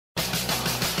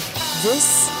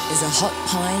This is a Hot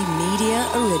Pie Media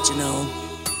original.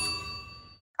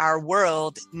 Our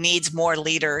world needs more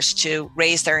leaders to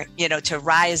raise their, to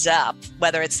rise up,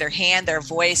 whether it's their hand, their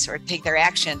voice, or take their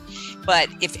action. But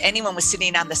if anyone was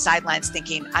sitting on the sidelines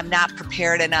thinking, I'm not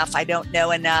prepared enough, I don't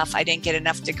know enough, I didn't get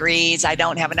enough degrees, I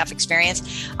don't have enough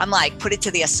experience, I'm like, put it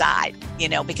to the aside,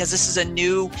 because this is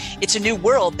it's a new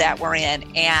world that we're in.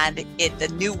 And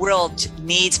the new world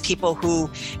needs people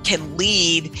who can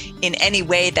lead in any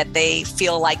way that they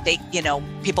feel like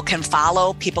people can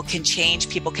follow, people can change,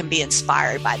 people can be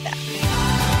inspired by them.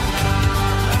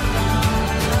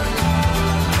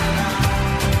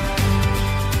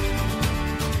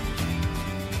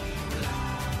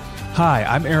 Hi,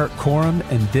 I'm Eric Corum,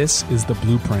 and this is The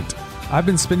Blueprint. I've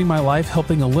been spending my life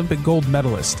helping Olympic gold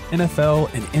medalists,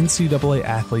 NFL, and NCAA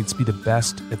athletes be the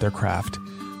best at their craft.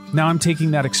 Now I'm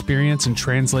taking that experience and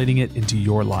translating it into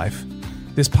your life.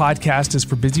 This podcast is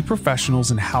for busy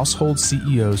professionals and household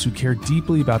CEOs who care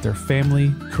deeply about their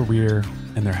family, career,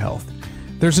 and their health.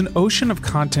 There's an ocean of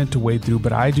content to wade through,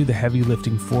 but I do the heavy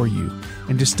lifting for you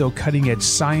and distill cutting-edge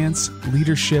science,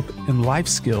 leadership, and life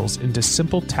skills into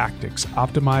simple tactics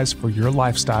optimized for your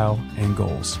lifestyle and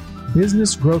goals.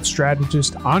 Business growth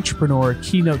strategist, entrepreneur,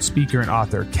 keynote speaker, and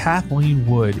author Kathleen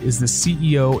Wood is the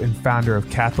CEO and founder of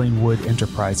Kathleen Wood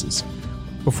Enterprises.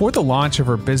 Before the launch of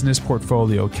her business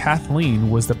portfolio, Kathleen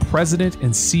was the president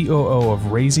and COO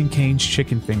of Raising Cane's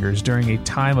Chicken Fingers during a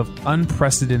time of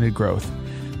unprecedented growth.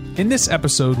 In this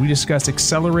episode, we discuss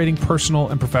accelerating personal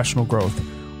and professional growth,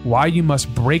 why you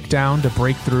must break down to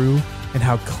break through, and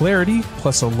how clarity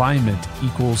plus alignment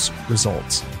equals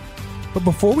results. But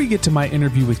before we get to my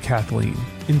interview with Kathleen,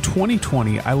 in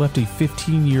 2020, I left a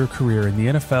 15-year career in the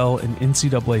NFL and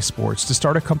NCAA sports to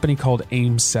start a company called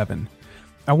AIM7.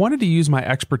 I wanted to use my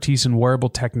expertise in wearable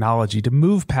technology to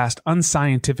move past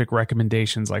unscientific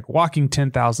recommendations like walking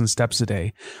 10,000 steps a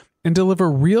day and deliver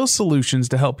real solutions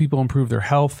to help people improve their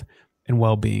health and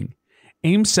well-being.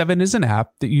 AIM7 is an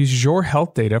app that uses your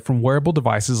health data from wearable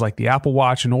devices like the Apple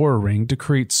Watch and Oura Ring to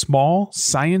create small,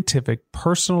 scientific,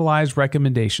 personalized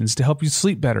recommendations to help you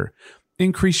sleep better,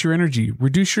 increase your energy,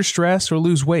 reduce your stress, or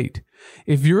lose weight.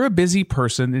 If you're a busy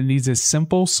person that needs a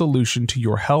simple solution to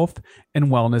your health and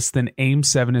wellness, then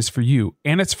AIM7 is for you,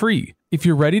 and it's free. If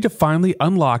you're ready to finally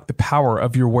unlock the power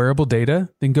of your wearable data,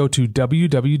 then go to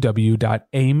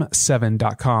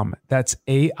www.aim7.com. That's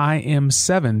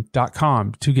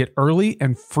AIM7.com to get early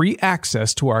and free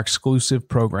access to our exclusive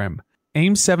program.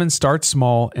 AIM7 starts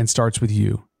small and starts with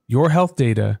you, your health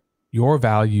data, your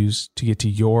values to get to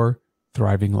your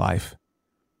thriving life.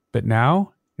 But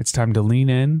now it's time to lean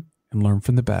in and learn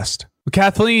from the best. Well,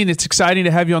 Kathleen, it's exciting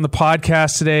to have you on the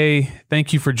podcast today.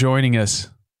 Thank you for joining us.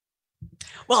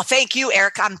 Well, thank you,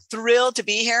 Eric. I'm thrilled to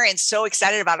be here and so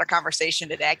excited about our conversation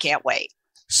today. I can't wait.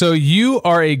 So you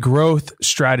are a growth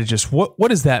strategist. What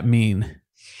does that mean?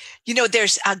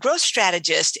 There's a growth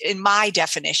strategist, in my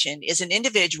definition, is an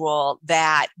individual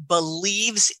that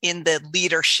believes in the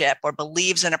leadership or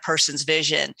believes in a person's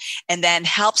vision and then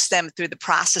helps them through the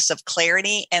process of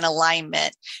clarity and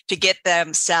alignment to get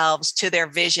themselves to their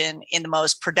vision in the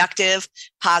most productive,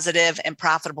 positive, and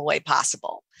profitable way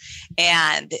possible.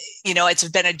 And, it's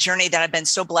been a journey that I've been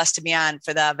so blessed to be on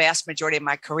for the vast majority of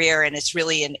my career. And it's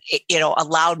really,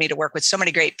 allowed me to work with so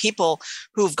many great people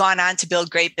who've gone on to build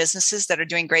great businesses that are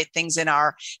doing great things in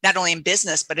not only in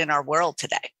business, but in our world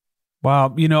today.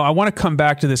 Wow. I want to come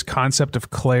back to this concept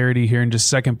of clarity here in just a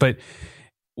second, but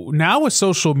now with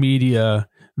social media,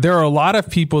 there are a lot of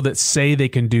people that say they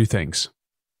can do things.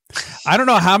 I don't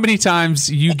know how many times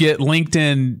you get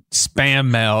LinkedIn spam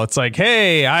mail. It's like,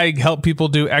 hey, I help people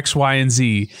do X, Y, and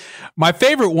Z. My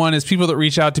favorite one is people that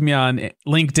reach out to me on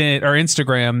LinkedIn or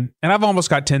Instagram, and I've almost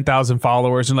got 10,000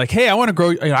 followers, and like, hey, I want to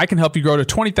grow. I can help you grow to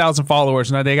 20,000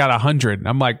 followers, and they got 100. And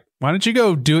I'm like, why don't you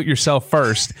go do it yourself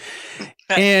first?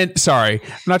 And sorry,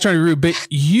 I'm not trying to be rude, but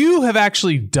you have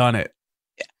actually done it.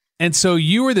 And so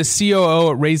you were the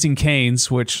COO at Raising Cane's,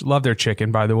 which love their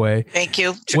chicken, by the way. Thank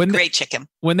you. Great chicken.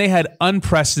 When they had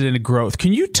unprecedented growth.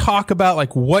 Can you talk about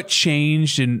like what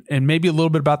changed and maybe a little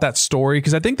bit about that story?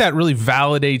 Because I think that really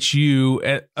validates you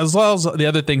as well as the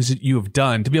other things that you have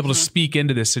done to be able to speak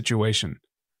into this situation.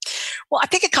 Well, I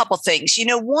think a couple things.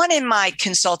 One, in my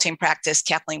consulting practice,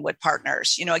 Kathleen Wood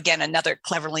Partners, again, another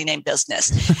cleverly named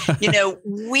business. I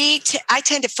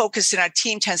tend to focus, and our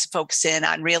team tends to focus in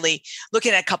on really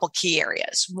looking at a couple key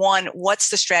areas. One, what's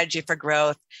the strategy for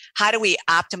growth? How do we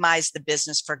optimize the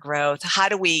business for growth? How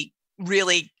do we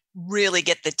really really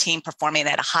get the team performing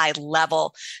at a high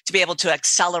level to be able to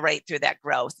accelerate through that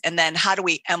growth? And then how do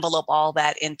we envelope all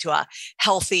that into a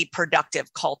healthy,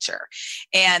 productive culture?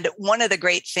 And one of the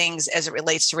great things as it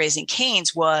relates to Raising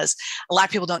Cane's was, a lot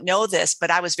of people don't know this,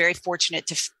 but I was very fortunate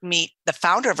to meet the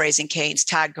founder of Raising Cane's,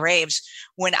 Todd Graves,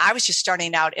 when I was just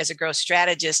starting out as a growth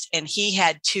strategist, and he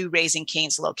had 2 Raising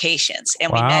Cane's locations.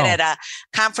 And we met at a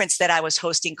conference that I was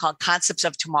hosting called Concepts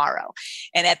of Tomorrow.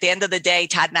 And at the end of the day,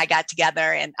 Todd and I got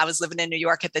together, and I was living in New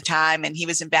York at the time, and he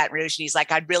was in Baton Rouge, and he's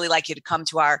like, I'd really like you to come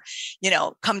to our,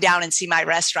 come down and see my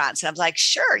restaurants. And I was like,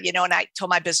 sure. And I told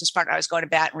my business partner I was going to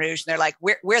Baton Rouge, and they're like,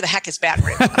 where the heck is Baton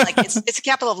Rouge? I'm like, it's the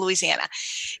capital of Louisiana.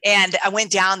 And I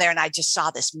went down there and I just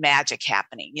saw this magic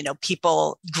happening.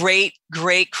 People, great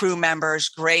crew members,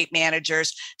 great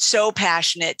managers, so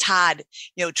passionate. Todd,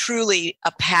 truly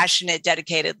a passionate,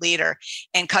 dedicated leader,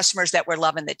 and customers that were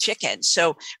loving the chicken.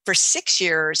 So for 6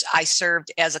 years, I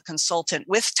served as a consultant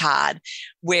with Todd,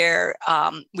 where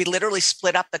we literally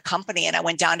split up the company, and I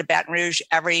went down to Baton Rouge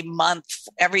every month,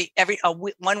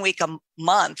 1 week a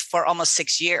month for almost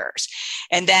 6 years.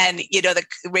 And then, the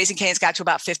Raising Cane's got to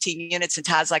about 15 units, and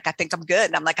Todd's like, I think I'm good.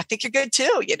 And I'm like, I think you're good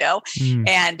too,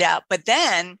 And, but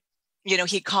then,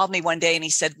 he called me one day and he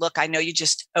said, look, I know you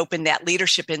just opened that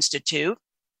Leadership Institute.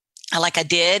 I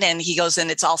did. And he goes,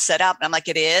 and it's all set up. And I'm like,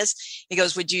 it is. He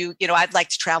goes, would you, I'd like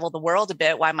to travel the world a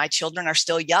bit while my children are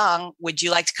still young. Would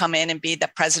you like to come in and be the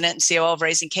president and COO of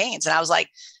Raising Cane's? And I was like,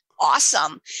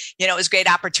 awesome. It was a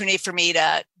great opportunity for me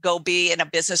to go be in a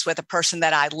business with a person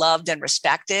that I loved and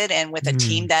respected, and with a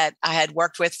team that I had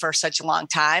worked with for such a long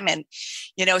time. And,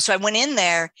 so I went in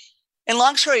there. And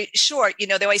long story short,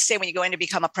 they always say when you go in to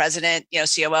become a president,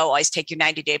 COO, always take your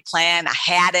 90-day plan. I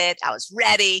had it. I was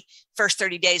ready. First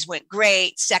 30 days went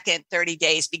great. Second 30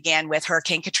 days began with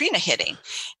Hurricane Katrina hitting.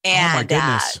 And oh my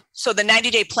goodness. So the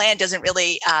 90-day plan doesn't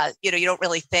really, you don't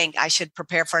really think I should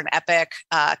prepare for an epic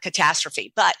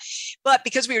catastrophe. But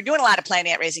because we were doing a lot of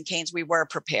planning at Raising Cane's, we were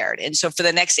prepared. And so for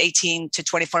the next 18 to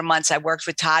 24 months, I worked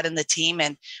with Todd and the team,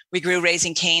 and we grew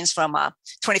Raising Cane's from a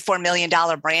 $24 million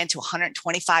brand to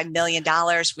 $125 million.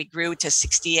 We grew to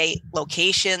 68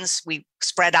 locations. We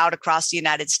spread out across the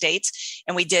United States.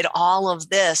 And we did all of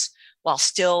this while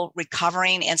still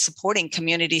recovering and supporting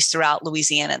communities throughout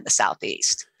Louisiana and the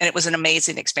Southeast. And it was an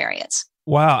amazing experience.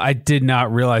 Wow. I did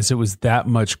not realize it was that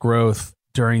much growth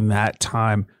during that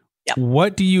time. Yep.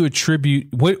 What do you attribute?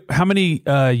 How many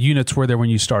units were there when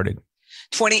you started?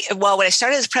 20. Well, when I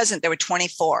started as president, there were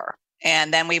 24.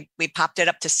 And then we popped it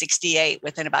up to 68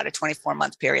 within about a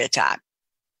 24-month period of time.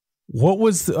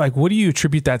 What do you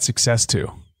attribute that success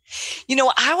to?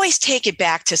 I always take it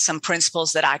back to some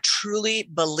principles that I truly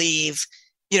believe,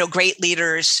 great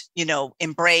leaders,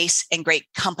 embrace, and great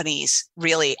companies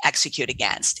really execute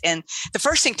against. And the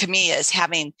first thing to me is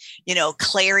having,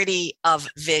 clarity of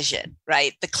vision,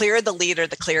 right? The clearer the leader,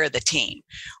 the clearer the team.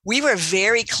 We were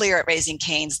very clear at Raising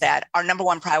Cane's that our number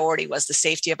one priority was the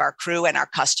safety of our crew and our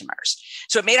customers.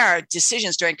 So it made our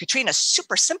decisions during Katrina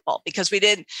super simple, because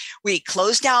we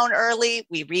closed down early,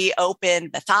 we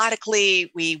reopened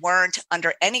methodically, we weren't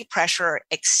under any pressure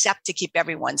except to keep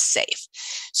everyone safe.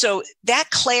 So that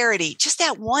clarity, just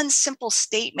that one simple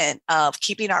statement of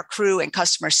keeping our crew and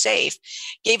customers safe,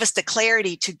 gave us the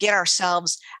clarity to get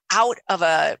ourselves out of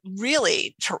a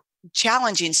really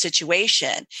challenging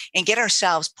situation and get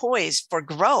ourselves poised for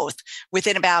growth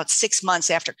within about 6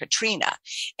 months after Katrina.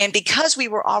 And because we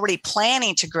were already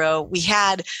planning to grow, we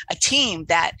had a team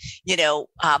that,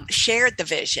 shared the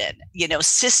vision,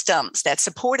 systems that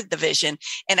supported the vision,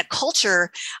 and a culture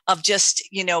of just,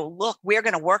 look, we're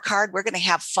going to work hard, we're going to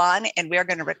have fun, and we're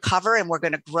going to recover, and we're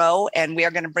going to grow, and we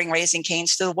are going to bring Raising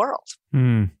Cane's to the world.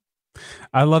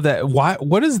 I love that.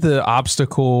 What is the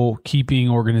obstacle keeping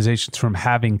organizations from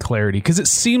having clarity? Because it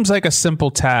seems like a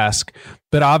simple task,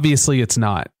 but obviously it's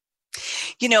not.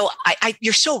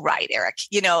 You're so right, Eric.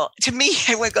 To me,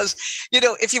 it goes,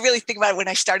 if you really think about it, when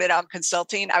I started out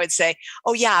consulting, I would say,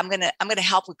 oh yeah, I'm going to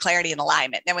help with clarity and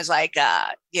alignment. And it was like,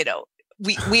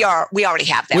 we already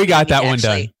have that. We got that one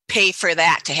done. Pay for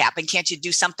that to happen. Can't you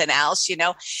do something else?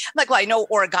 I'm like, well, I know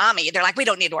origami. They're like, we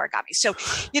don't need origami. So,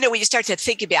 when you start to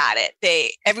think about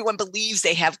it, everyone believes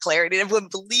they have clarity. Everyone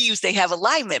believes they have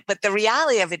alignment. But the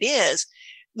reality of it is,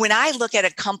 when I look at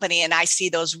a company and I see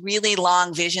those really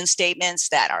long vision statements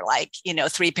that are like,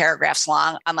 3 paragraphs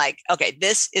long, I'm like, okay,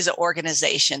 this is an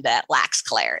organization that lacks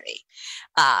clarity.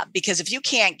 Because if you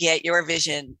can't get your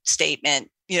vision statement,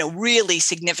 really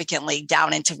significantly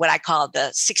down into what I call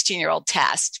the 16-year-old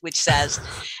test, which says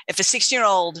if a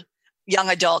 16-year-old young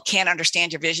adult can't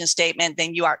understand your vision statement,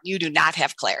 then you do not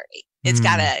have clarity. It's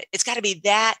gotta be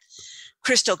that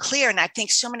crystal clear. And I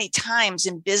think so many times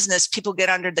in business, people get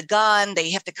under the gun.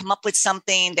 They have to come up with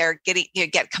something.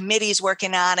 Get committees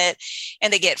working on it,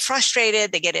 and they get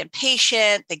frustrated. They get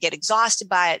impatient. They get exhausted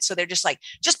by it. So they're just like,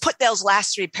 just put those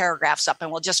last 3 paragraphs up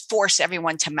and we'll just force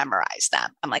everyone to memorize them.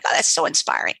 I'm like, oh, that's so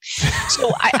inspiring.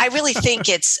 So I really think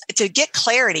to get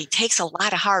clarity takes a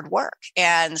lot of hard work.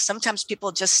 And sometimes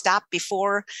people just stop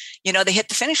before, they hit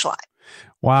the finish line.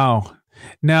 Wow.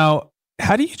 Now,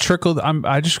 how do you trickle?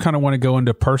 I just kind of want to go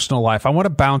into personal life. I want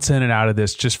to bounce in and out of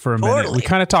this just for a minute. We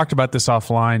kind of talked about this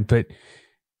offline, but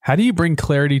how do you bring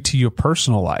clarity to your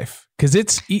personal life?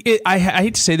 Because I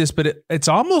hate to say this, but it's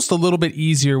almost a little bit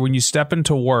easier when you step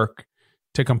into work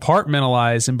to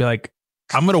compartmentalize and be like,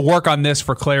 I'm going to work on this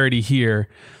for clarity here.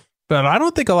 But I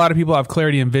don't think a lot of people have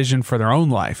clarity and vision for their own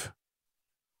life.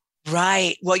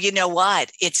 Right. Well, you know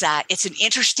what? It's an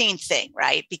interesting thing,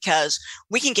 right? Because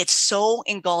we can get so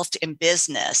engulfed in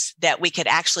business that we could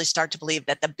actually start to believe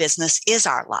that the business is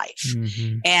our life.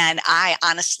 Mm-hmm. And I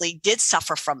honestly did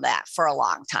suffer from that for a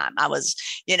long time. I was,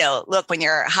 look, when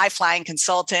you're a high flying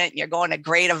consultant, you're going to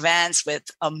great events with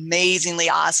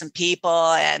amazingly awesome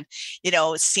people and,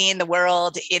 seeing the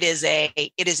world, it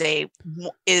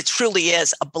truly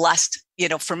is a blessed,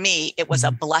 for me, it was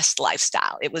a blessed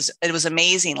lifestyle. It was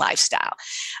amazing lifestyle.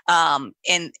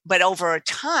 But over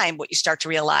time, what you start to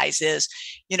realize is,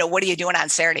 what are you doing on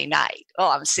Saturday night? Oh,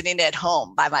 I'm sitting at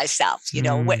home by myself.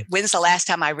 When's the last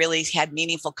time I really had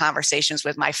meaningful conversations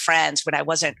with my friends when I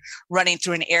wasn't running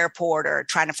through an airport or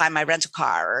trying to find my rental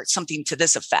car or something to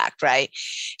this effect, right?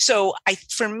 So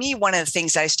for me, one of the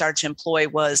things that I started to employ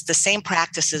was the same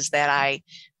practices that I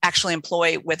actually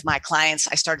employ with my clients,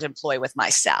 I started to employ with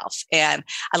myself. And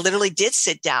I literally did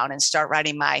sit down and start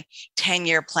writing my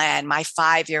 10-year plan, my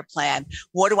 5-year plan.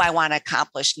 What do I want to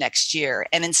accomplish next year?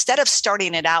 And instead of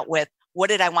starting it out with, what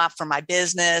did I want for my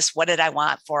business? What did I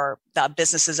want for the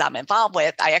businesses I'm involved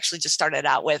with? I actually just started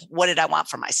out with, what did I want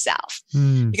for myself?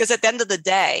 Because at the end of the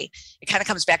day, it kind of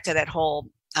comes back to that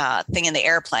whole thing in the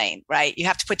airplane, right? You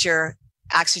have to put your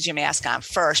oxygen mask on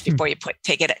first before you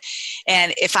take it.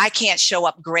 And if I can't show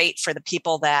up great for the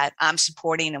people that I'm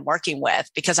supporting and working with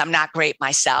because I'm not great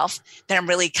myself, then I'm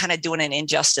really kind of doing an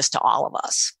injustice to all of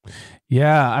us.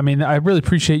 Yeah. I mean, I really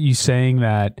appreciate you saying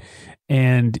that.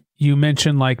 And you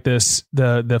mentioned like this,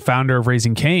 the founder of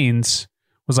Raising Cane's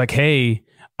was like, hey,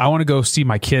 I want to go see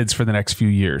my kids for the next few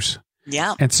years.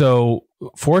 Yeah. And so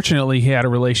fortunately he had a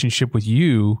relationship with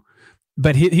you,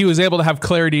 but he was able to have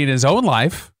clarity in his own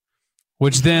life,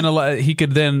 which then he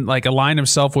could then like align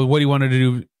himself with what he wanted to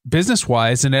do business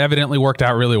wise, and it evidently worked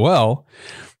out really well.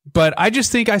 But I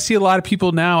just think I see a lot of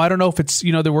people now. I don't know if it's,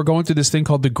 that we're going through this thing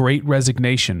called the Great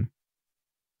Resignation.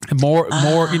 And more,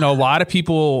 a lot of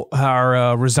people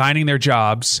are resigning their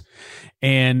jobs,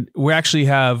 and we actually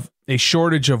have a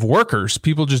shortage of workers.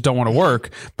 People just don't want to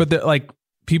work, but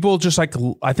people just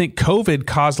I think COVID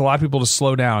caused a lot of people to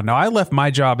slow down. Now, I left my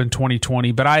job in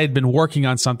 2020, but I had been working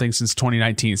on something since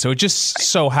 2019. So it just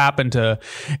so happened to,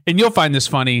 and you'll find this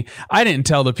funny, I didn't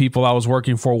tell the people I was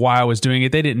working for why I was doing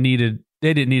it. They didn't need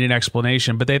an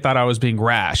explanation, but they thought I was being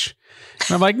rash.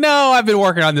 And I'm like, no, I've been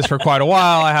working on this for quite a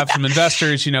while. I have some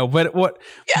investors, right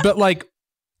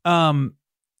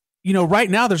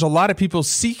now there's a lot of people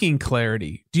seeking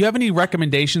clarity. Do you have any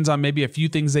recommendations on maybe a few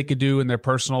things they could do in their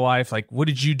personal life? Like, what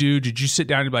did you do? Did you sit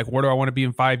down and be like, where do I want to be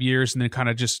in 5 years? And then kind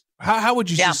of just, how would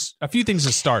you just, a few things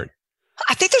to start?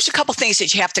 I think there's a couple things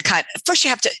that you have to first you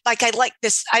have to, I like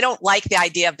this. I don't like the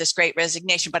idea of this Great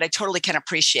Resignation, but I totally can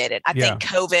appreciate it. I think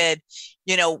COVID,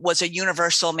 was a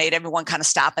universal, made everyone kind of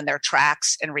stop in their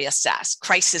tracks and reassess.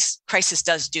 Crisis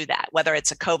does do that, whether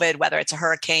it's a COVID, whether it's a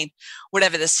hurricane,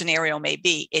 whatever the scenario may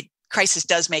be. Crisis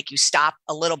does make you stop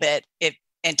a little bit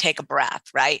and take a breath,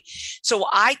 right? So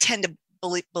I tend to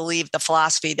believe the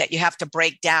philosophy that you have to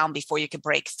break down before you can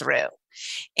break through.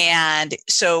 And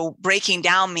so breaking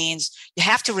down means you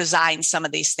have to resign some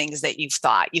of these things that you've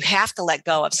thought. You have to let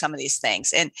go of some of these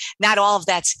things. And not all of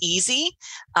that's easy.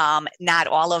 Not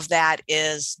all of that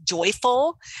is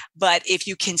joyful. But if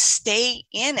you can stay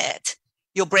in it,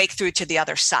 you'll break through to the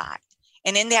other side.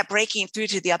 And in that breaking through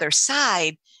to the other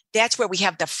side, that's where we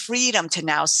have the freedom to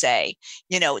now say,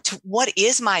 what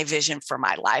is my vision for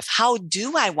my life? How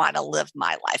do I want to live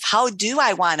my life? How do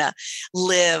I want to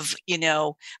live,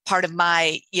 part of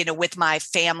my, with my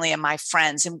family and my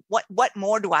friends? And what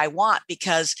more do I want?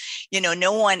 Because,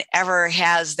 no one ever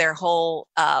has their whole,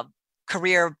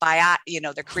 career bio,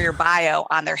 their career bio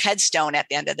on their headstone at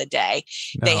the end of the day.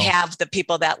 No. They have the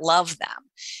people that love them.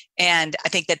 And I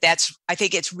think I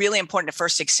think it's really important to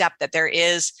first accept that there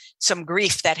is some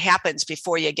grief that happens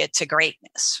before you get to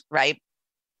greatness, right?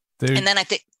 Dude, and then I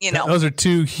think, those are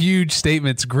two huge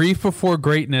statements. Grief before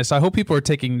greatness. I hope people are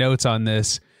taking notes on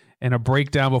this, and a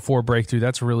breakdown before breakthrough.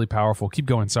 That's really powerful. Keep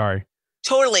going. Sorry.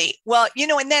 Totally. Well,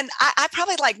 and then I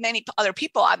probably, like many other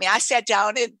people, I mean, I sat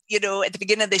down and, at the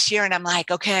beginning of this year and I'm like,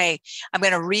 okay, I'm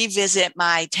going to revisit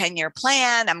my 10-year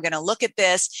plan. I'm going to look at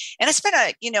this. And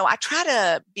I try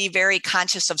to be very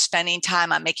conscious of spending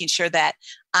time on making sure that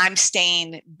I'm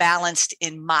staying balanced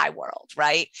in my world,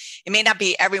 right? It may not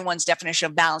be everyone's definition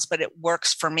of balance, but it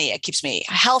works for me. It keeps me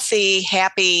healthy,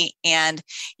 happy, and,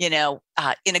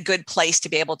 in a good place to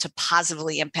be able to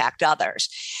positively impact others.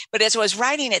 But as I was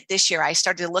writing it this year, I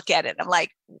started to look at it. I'm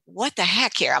like, what the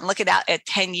heck here? I'm looking at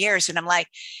 10 years and I'm like,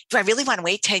 do I really want to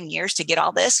wait 10 years to get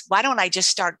all this? Why don't I just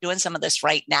start doing some of this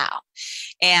right now?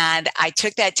 And I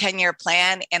took that 10-year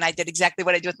plan and I did exactly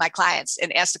what I do with my clients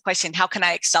and asked the question, how can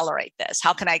I accelerate this?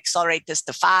 How can I accelerate this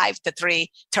to 5, to 3,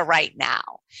 to right now?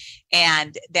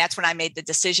 And that's when I made the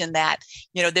decision that,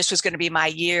 this was going to be my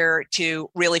year to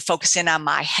really focus in on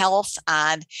my health,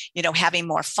 on, having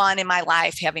more fun in my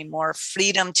life, having more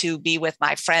freedom to be with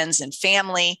my friends and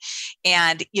family.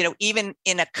 And, even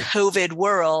in a COVID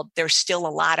world, there's still a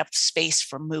lot of space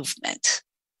for movement.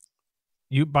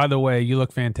 By the way, you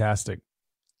look fantastic.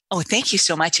 Oh, thank you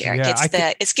so much, Eric.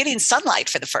 Yeah, it's getting sunlight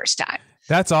for the first time.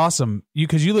 That's awesome.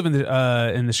 Because you live in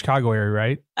the Chicago area,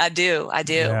 right? I do.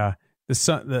 Yeah. The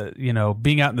sun,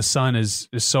 being out in the sun is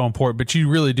so important, but you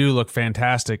really do look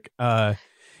fantastic. When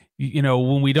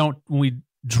we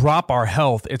drop our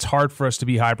health, it's hard for us to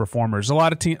be high performers. A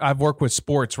lot of I've worked with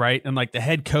sports, right? And like the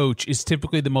head coach is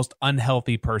typically the most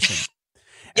unhealthy person.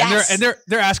 Yes. And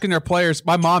they're asking their players.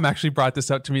 My mom actually brought this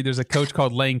up to me. There's a coach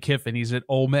called Lane Kiffin. He's at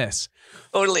Ole Miss.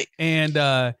 Totally.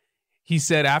 And he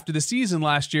said after the season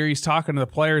last year, he's talking to the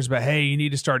players about, hey, you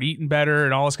need to start eating better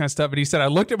and all this kind of stuff. And he said, I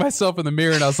looked at myself in the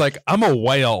mirror and I was like, I'm a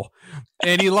whale.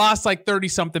 And he lost like 30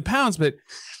 something pounds. But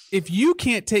if you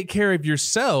can't take care of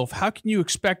yourself, how can you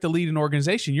expect to lead an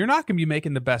organization? You're not going to be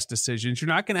making the best decisions. You're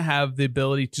not going to have the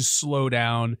ability to slow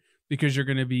down because you're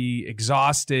going to be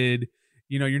exhausted.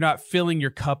 You're not filling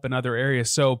your cup in other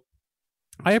areas. So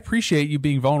I appreciate you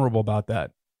being vulnerable about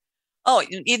that. Oh,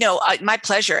 my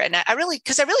pleasure. And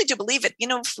because I really do believe it.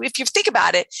 If you think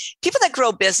about it, people that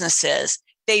grow businesses,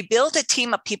 they build a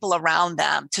team of people around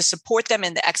them to support them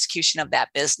in the execution of that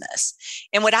business.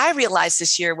 And what I realized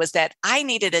this year was that I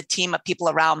needed a team of people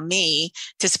around me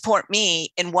to support me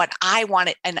in what I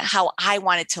wanted and how I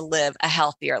wanted to live a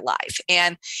healthier life.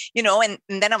 And, and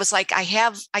then I was like,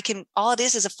 all it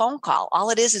is a phone call.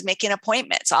 All it is making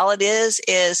appointments. All it is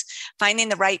finding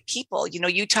the right people.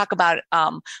 You talk about,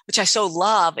 which I so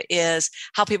love, is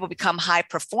how people become high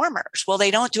performers. Well,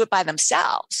 they don't do it by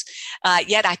themselves.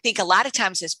 Yet I think a lot of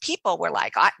times as people, we're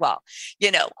like, I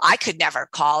could never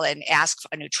call and ask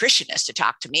a nutritionist to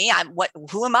talk to me.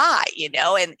 Who am I?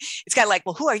 And it's kind of like,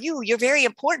 well, who are you? You're very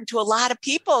important to a lot of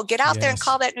people. Get out there and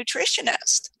call that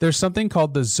nutritionist. There's something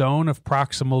called the zone of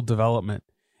proximal development.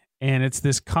 And it's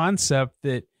this concept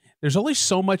that there's only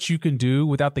so much you can do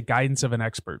without the guidance of an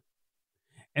expert.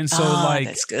 And so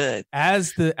that's good.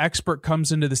 As the expert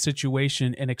comes into the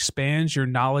situation and expands your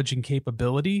knowledge and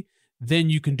capability,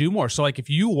 then you can do more. So like if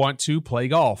you want to play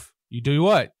golf, you do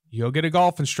what? You go get a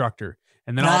golf instructor.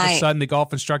 And then all of a sudden the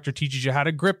golf instructor teaches you how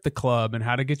to grip the club and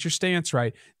how to get your stance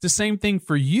right. It's the same thing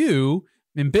for you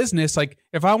in business. Like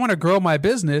if I want to grow my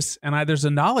business and there's a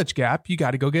knowledge gap, you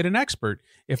got to go get an expert.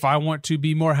 If I want to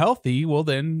be more healthy, well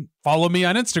then follow me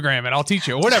on Instagram and I'll teach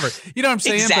you, whatever. You know what I'm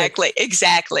saying?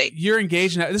 Exactly. You're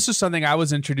engaged in that. This is something I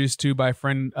was introduced to by a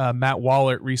friend, Matt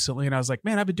Wallert, recently. And I was like,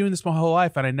 man, I've been doing this my whole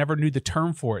life and I never knew the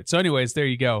term for it. So anyways, there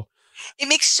you go. It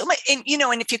makes so much, and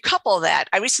if you couple that,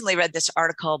 I recently read this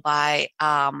article by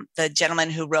the gentleman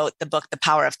who wrote the book, The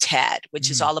Power of TED, which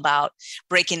is all about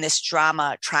breaking this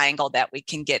drama triangle that we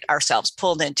can get ourselves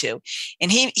pulled into.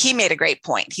 And he made a great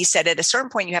point. He said at a certain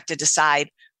point, you have to decide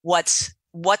what's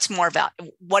more about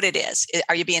what it is.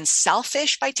 Are you being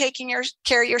selfish by taking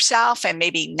care of yourself and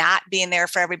maybe not being there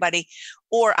for everybody?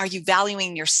 Or are you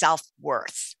valuing your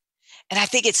self-worth? And I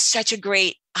think it's such a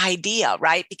great idea,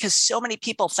 right? Because so many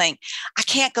people think, I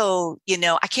can't go,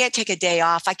 I can't take a day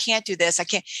off. I can't do this. I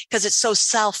can't, because it's so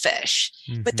selfish.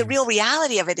 Mm-hmm. But the real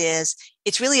reality of it is,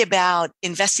 it's really about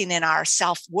investing in our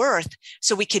self-worth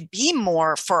so we could be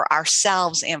more for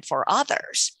ourselves and for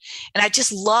others. And I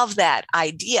just love that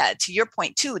idea. To your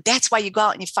point too, that's why you go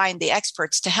out and you find the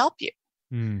experts to help you.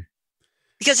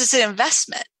 Because it's an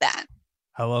investment then.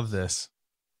 I love this.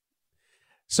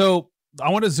 So I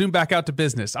want to zoom back out to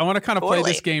business. I want to kind of play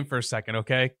this game for a second,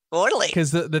 okay? Totally.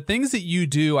 Because the things that you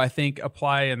do, I think,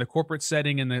 apply in the corporate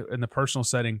setting and in the personal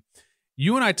setting.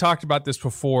 You and I talked about this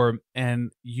before,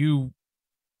 and you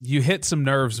you hit some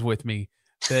nerves with me,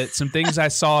 that some things I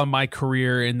saw in my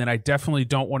career, and that I definitely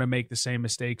don't want to make the same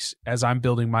mistakes as I'm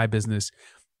building my business.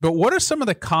 But what are some of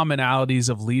the commonalities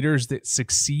of leaders that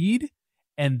succeed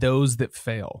and those that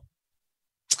fail?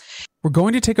 We're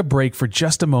going to take a break for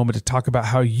just a moment to talk about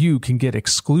how you can get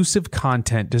exclusive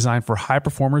content designed for high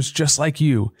performers just like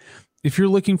you. If you're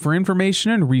looking for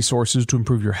information and resources to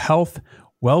improve your health,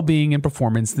 well-being, and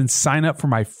performance, then sign up for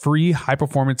my free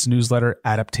high-performance newsletter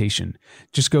Adaptation.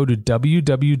 Just go to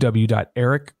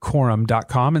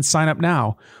www.ericcorum.com and sign up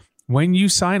now. When you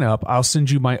sign up, I'll send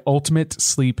you my ultimate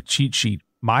sleep cheat sheet,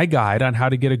 my guide on how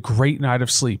to get a great night of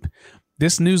sleep.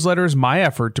 This newsletter is my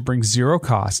effort to bring zero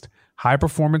cost,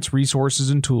 high-performance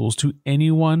resources and tools to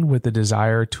anyone with a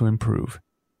desire to improve.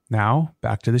 Now,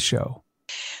 back to the show.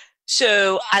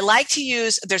 So I like to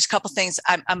use, there's a couple things.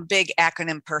 I'm a big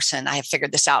acronym person. I have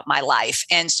figured this out in my life.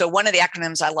 And so one of the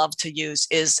acronyms I love to use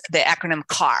is the acronym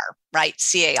CAR, right?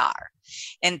 CAR.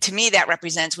 And to me, that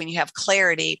represents when you have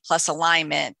clarity plus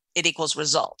alignment, it equals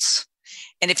results.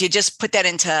 And if you just put that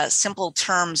into simple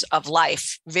terms of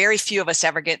life, very few of us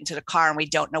ever get into the car and we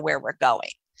don't know where we're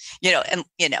going.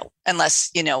 Unless,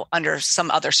 under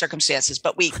some other circumstances,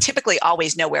 but we typically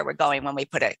always know where we're going when we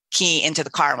put a key into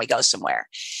the car and we go somewhere.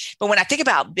 But when I think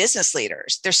about business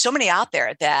leaders, there's so many out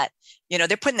there that,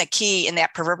 they're putting the key in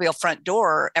that proverbial front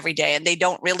door every day and they're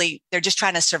just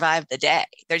trying to survive the day.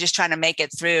 They're just trying to make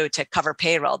it through to cover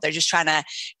payroll. They're just trying to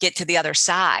get to the other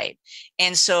side.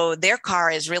 And so their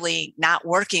car is really not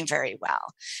working very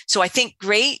well. So I think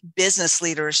great business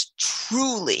leaders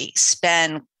truly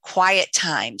spend quiet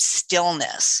time,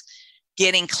 stillness,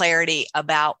 getting clarity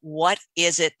about what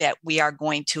is it that we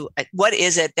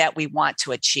want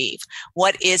to achieve?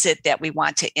 What is it that we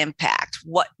want to impact?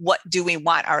 What do we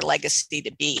want our legacy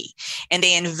to be? And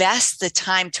they invest the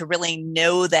time to really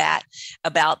know that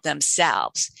about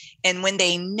themselves. And when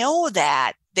they know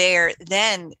that, they're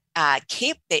then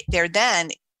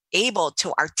able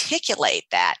to articulate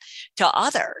that to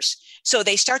others. So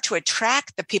they start to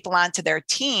attract the people onto their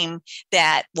team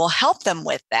that will help them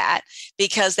with that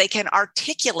because they can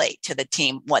articulate to the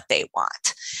team what they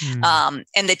want.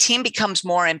 And the team becomes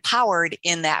more empowered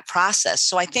in that process.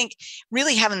 So I think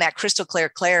really having that crystal clear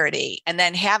clarity and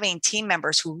then having team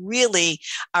members who really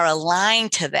are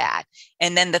aligned to that.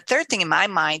 And then the third thing in my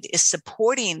mind is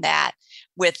supporting that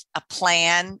with a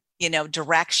plan,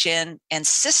 direction and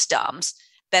systems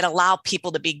that allow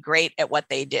people to be great at what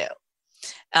they do.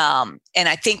 And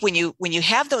I think when you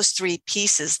have those three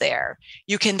pieces there,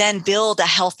 you can then build a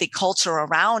healthy culture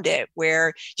around it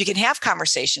where you can have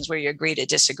conversations where you agree to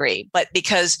disagree, but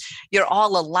because you're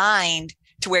all aligned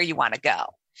to where you want to go.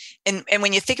 And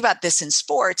when you think about this in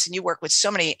sports, and you work with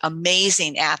so many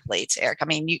amazing athletes, Eric,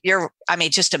 you're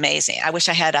just amazing. I wish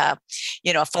I had a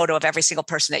photo of every single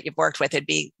person that you've worked with. It'd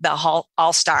be the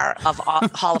all-star of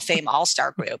Hall of Fame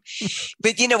all-star group.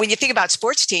 But, when you think about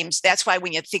sports teams, that's why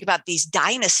when you think about these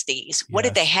dynasties, what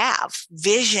did they have?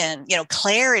 Vision,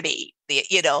 clarity,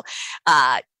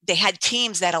 they had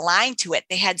teams that aligned to it.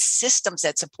 They had systems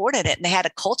that supported it. And they had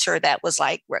a culture that was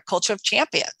like, we're a culture of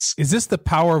champions. Is this the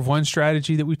power of one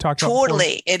strategy that we talked about?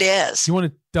 Totally, it is. You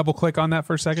want to double click on that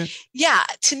for a second? Yeah.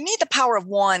 To me, the power of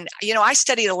one, I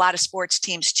studied a lot of sports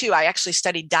teams too. I actually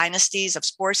studied dynasties of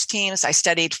sports teams. I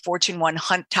studied Fortune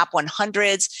 100, top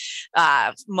 100s,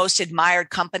 most admired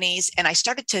companies. And I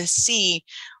started to see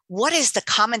what are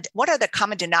the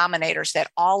common denominators that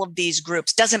all of these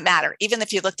groups, doesn't matter. Even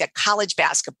if you looked at college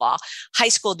basketball, high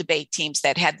school debate teams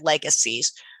that had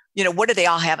legacies, what do they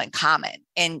all have in common?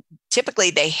 And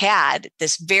typically they had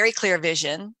this very clear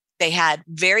vision. They had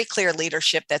very clear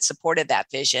leadership that supported that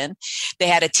vision. They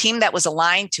had a team that was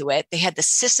aligned to it. They had the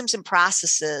systems and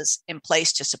processes in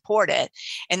place to support it.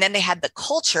 And then they had the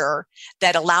culture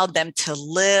that allowed them to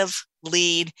live,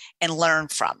 lead, and learn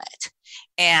from it.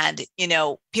 And,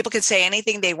 people can say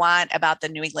anything they want about the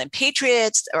New England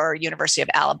Patriots or University of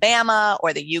Alabama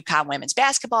or the UConn women's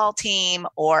basketball team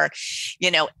or,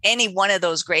 any one of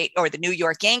those great, or the New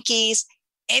York Yankees,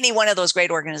 any one of those great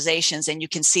organizations. And you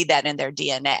can see that in their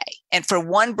DNA. And for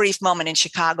one brief moment in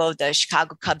Chicago, the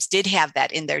Chicago Cubs did have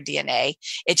that in their DNA.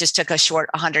 It just took a short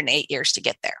 108 years to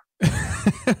get there.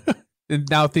 And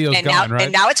now Theo's gone, right?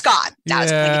 And now it's gone. Now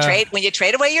it's, when you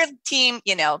trade away your team,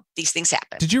 these things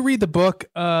happen. Did you read the book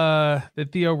that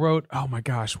Theo wrote? Oh my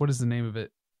gosh, what is the name of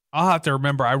it? I'll have to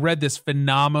remember. I read this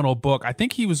phenomenal book. I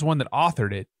think he was one that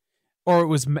authored it,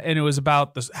 it was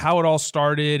about how it all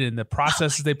started and the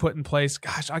processes they put in place.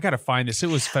 Gosh, I got to find this. It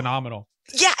was phenomenal.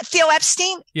 Yeah, Theo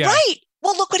Epstein. Yeah. Right.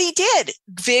 Well, look what he did.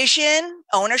 Vision,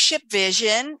 ownership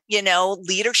vision,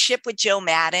 leadership with Joe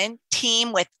Madden,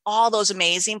 team with all those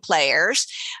amazing players,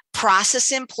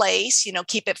 process in place,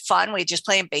 keep it fun. We just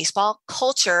play in baseball,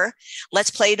 culture.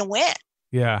 Let's play to win.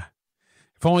 Yeah.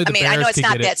 If only the Bears I know it's could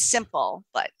not get that simple,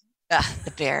 but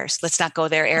the Bears. Let's not go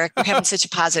there, Eric. We're having such a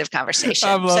positive conversation.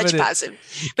 I'm loving Such it.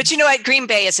 positive. But you know what? Green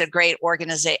Bay is a great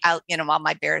organization. All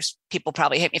my Bears people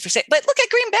probably hate me for saying, but look at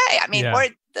Green Bay. Or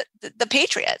the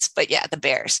Patriots. But yeah, the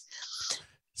Bears.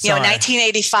 Sorry.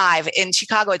 1985 in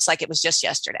Chicago. It's like it was just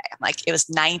yesterday. I'm like, it was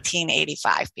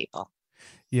 1985. People.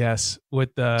 Yes, with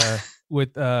was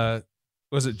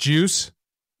it Juice?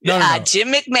 No.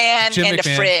 Jim McMahon and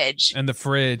the fridge. And the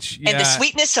fridge. Yeah. And the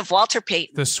sweetness of Walter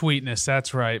Payton. The sweetness.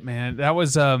 That's right, man. That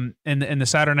was in the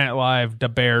Saturday Night Live, the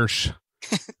Bears.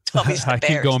 I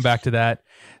keep going back to that.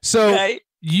 So right?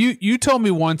 you told me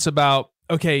once about,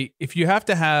 okay, if you have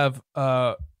to have,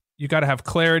 you got to have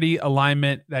clarity,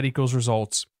 alignment, that equals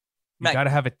results. You got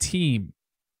to have a team.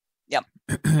 Yep.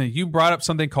 You brought up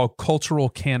something called cultural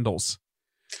candles.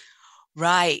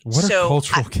 Right. What are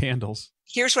cultural candles?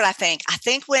 Here's what I think. I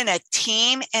think when a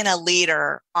team and a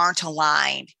leader aren't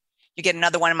aligned, you get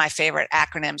another one of my favorite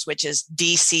acronyms, which is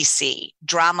DCC,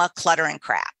 drama, clutter, and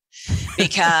crap.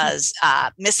 Because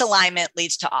misalignment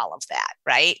leads to all of that,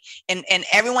 right? And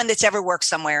everyone that's ever worked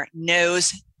somewhere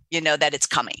knows, that it's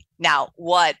coming. Now,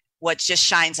 what just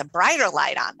shines a brighter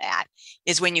light on that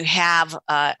is when you have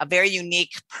a very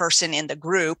unique person in the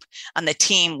group on the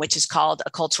team, which is called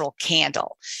a cultural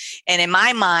candle. And in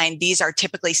my mind, these are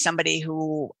typically somebody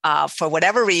who, for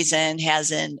whatever reason,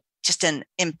 has just an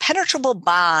impenetrable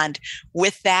bond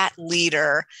with that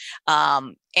leader.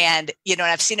 And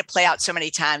I've seen it play out so many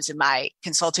times in my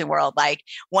consulting world. Like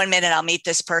one minute I'll meet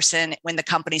this person when the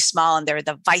company's small and they're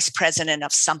the vice president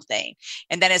of something.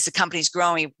 And then as the company's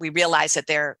growing, we realize that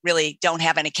they really don't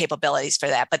have any capabilities for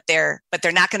that, but they're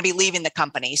not going to be leaving the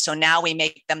company. So now we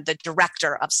make them the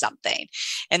director of something.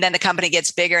 And then the company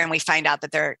gets bigger and we find out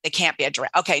that they can't be a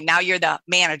director. Okay, now you're the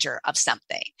manager of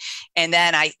something. And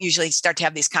then I usually start to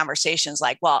have these conversations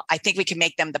like, well, I think we can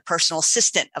make them the personal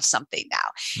assistant of something now.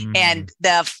 Mm-hmm. And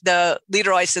the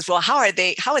leader always says, well, how is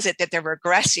it that they're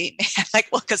regressing? Like,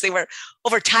 well, because they were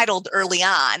overtitled early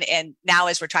on. And now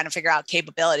as we're trying to figure out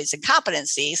capabilities and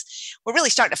competencies, we're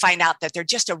really starting to find out that they're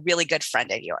just a really good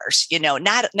friend of yours,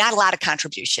 not a lot of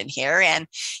contribution here. And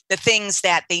the things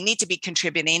that they need to be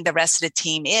contributing, the rest of the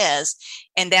team is.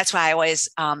 And that's why I always,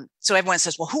 so everyone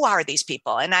says, well, who are these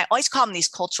people? And I always call them these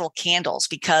cultural candles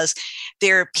because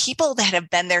they're people that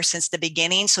have been there since the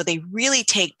beginning. So they really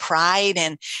take pride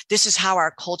in this is how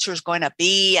our culture is going to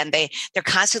be. And they're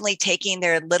constantly taking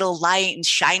their little light and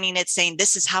shining it, saying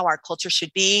this is how our culture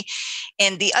should be.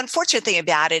 And the unfortunate thing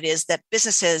about it is that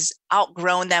businesses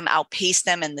outgrown them, outpaced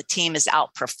them, and the team is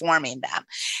outperforming them.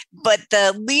 But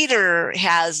the leader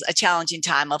has a challenging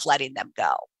time of letting them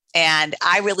go. And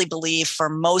I really believe for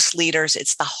most leaders,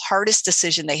 it's the hardest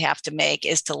decision they have to make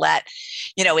is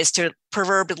to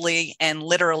proverbially and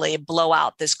literally blow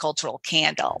out this cultural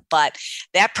candle. But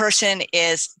that person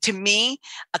is, to me,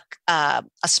 a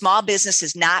small business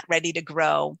is not ready to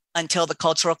grow until the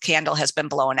cultural candle has been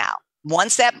blown out.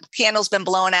 Once that candle's been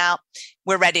blown out,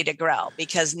 we're ready to grow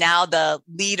because now the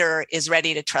leader is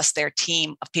ready to trust their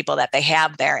team of people that they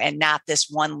have there and not this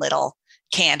one little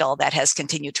candle that has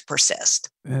continued to persist.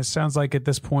 And it sounds like at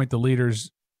this point, the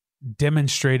leaders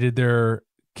demonstrated their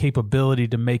capability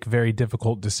to make very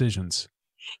difficult decisions.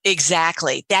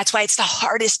 Exactly. That's why it's the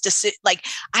hardest decision. Like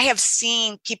I have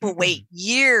seen people wait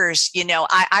years,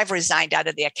 I've resigned out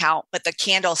of the account, but the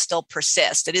candle still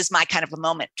persists. It is my kind of a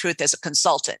moment of truth as a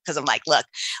consultant. Cause I'm like, look,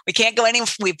 we can't go anywhere.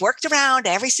 We've worked around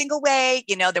every single way,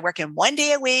 they're working 1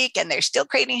 day a week and they're still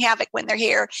creating havoc when they're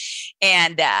here.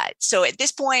 And so at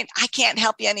this point, I can't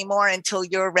help you anymore until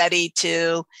you're ready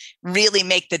to really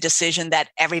make the decision that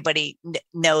everybody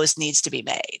knows needs to be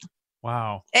made.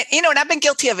 Wow. And, and I've been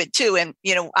guilty of it too. And,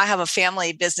 I have a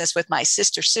family business with my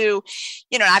sister, Sue,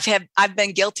 I've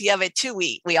been guilty of it too.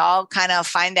 We all kind of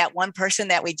find that one person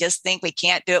that we just think we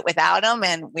can't do it without them.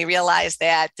 And we realize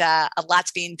that a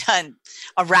lot's being done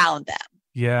around them.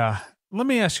 Yeah. Let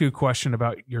me ask you a question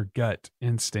about your gut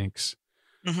instincts.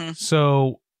 Mm-hmm.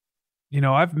 So,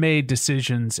 I've made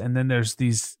decisions and then there's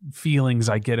these feelings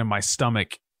I get in my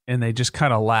stomach and they just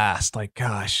kind of last like,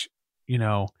 gosh,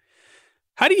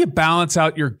 how do you balance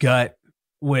out your gut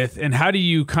with, and how do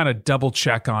you kind of double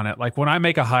check on it? Like when I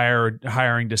make a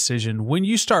hiring decision, when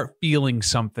you start feeling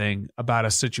something about a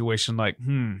situation like,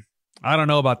 I don't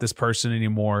know about this person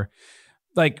anymore.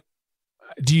 Like,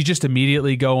 do you just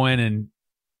immediately go in and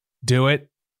do it?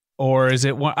 Or is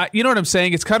it one? You know what I'm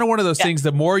saying? It's kind of one of those things.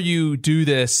 The more you do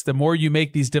this, the more you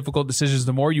make these difficult decisions,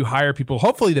 the more you hire people,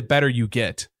 hopefully the better you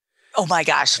get. Oh my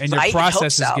gosh. And your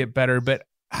processes get better. But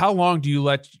how long do you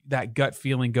let that gut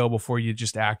feeling go before you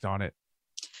just act on it?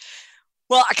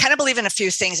 Well, I kind of believe in a few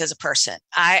things as a person.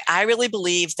 I really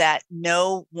believe that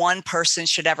no one person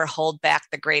should ever hold back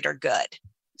the greater good.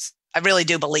 I really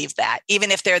do believe that,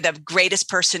 even if they're the greatest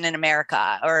person in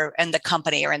America or in the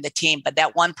company or in the team, but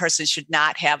that one person should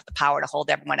not have the power to hold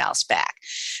everyone else back.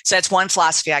 So that's one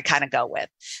philosophy I kind of go with.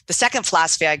 The second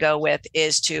philosophy I go with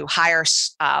is to hire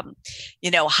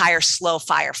slow,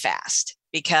 fire fast,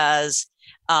 because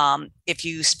if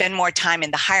you spend more time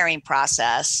in the hiring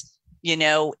process,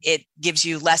 it gives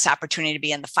you less opportunity to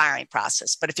be in the firing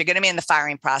process. But if you're going to be in the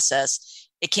firing process,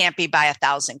 it can't be by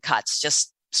 1,000 cuts,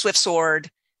 just swift sword,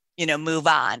 move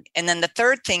on. And then the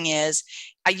third thing is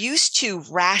I used to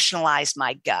rationalize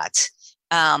my gut.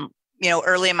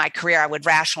 Early in my career, I would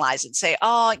rationalize and say,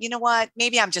 oh, you know what?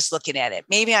 Maybe I'm just looking at it.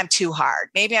 Maybe I'm too hard.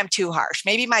 Maybe I'm too harsh.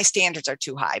 Maybe my standards are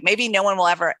too high. Maybe no one will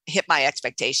ever hit my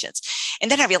expectations. And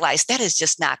then I realized that is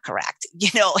just not correct.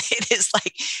 It is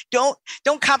like, don't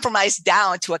compromise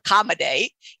down to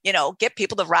accommodate, get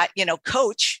people to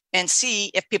coach and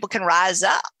see if people can rise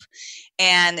up.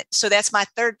 And so that's my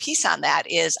third piece on that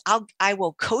is I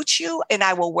will coach you and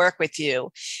I will work with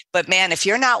you. But man, if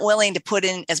you're not willing to put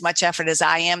in as much effort as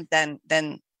I am, then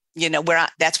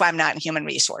that's why I'm not in human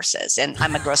resources and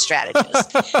I'm a growth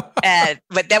strategist.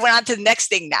 But then we're on to the next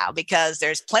thing now, because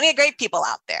there's plenty of great people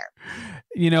out there.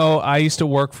 I used to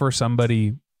work for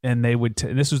somebody and they would,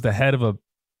 this was the head of a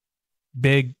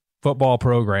big football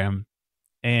program.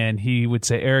 And he would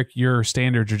say, Eric, your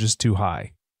standards are just too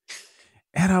high.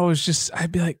 And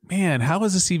I'd be like, man, how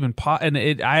is this even possible?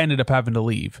 And I ended up having to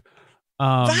leave.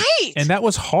 Right. And that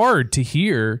was hard to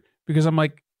hear, because I'm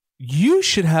like, you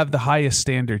should have the highest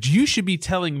standards. You should be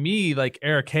telling me like,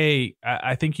 Eric, hey,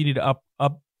 I think you need to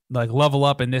level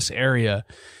up in this area.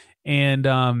 And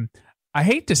I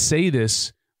hate to say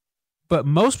this, but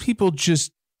most people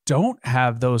just don't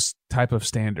have those type of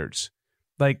standards.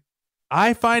 Like,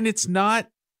 I find it's not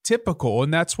typical.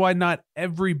 And that's why not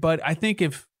everybody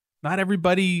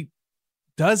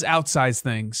does outsize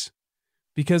things,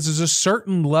 because there's a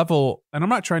certain level, and I'm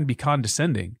not trying to be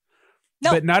condescending,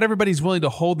 but not everybody's willing to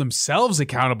hold themselves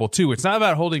accountable too. It's not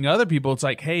about holding other people. It's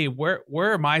like, hey,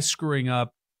 where am I screwing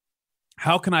up?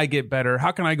 How can I get better?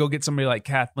 How can I go get somebody like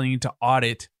Kathleen to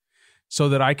audit so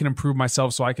that I can improve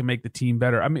myself so I can make the team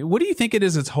better? I mean, what do you think it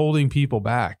is that's holding people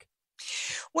back?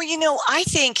 Well, I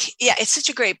think, it's such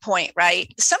a great point,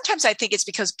 right? Sometimes I think it's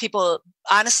because people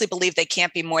honestly believe they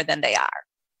can't be more than they are.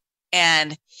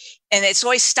 And it's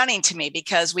always stunning to me,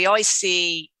 because we always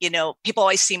see, people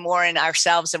always see more in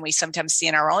ourselves than we sometimes see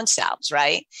in our own selves,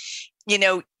 right?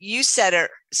 You said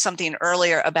something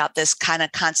earlier about this kind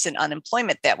of constant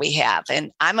unemployment that we have.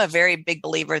 And I'm a very big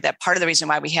believer that part of the reason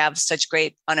why we have such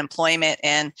great unemployment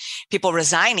and people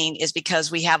resigning is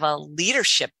because we have a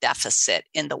leadership deficit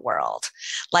in the world.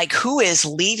 Like, who is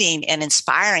leading and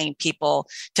inspiring people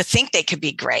to think they could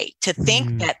be great, to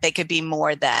think that they could be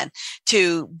more than,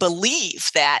 to believe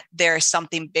that there's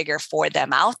something bigger for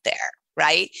them out there.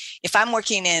 Right? If I'm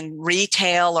working in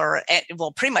retail or,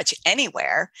 pretty much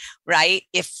anywhere, right?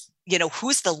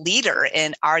 Who's the leader,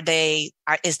 and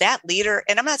is that leader?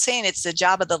 And I'm not saying it's the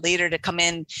job of the leader to come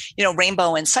in,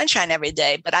 rainbow and sunshine every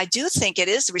day, but I do think it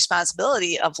is the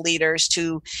responsibility of leaders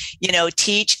to,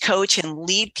 teach, coach, and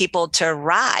lead people to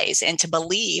rise and to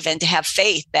believe and to have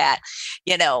faith that,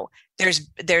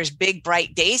 there's big,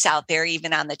 bright days out there,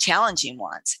 even on the challenging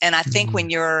ones. And I think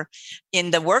when you're in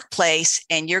the workplace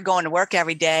and you're going to work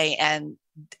every day and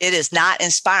it is not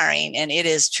inspiring and it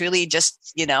is truly just,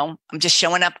 I'm just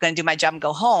showing up, going to do my job and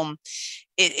go home,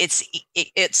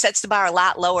 it sets the bar a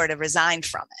lot lower to resign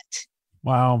from it.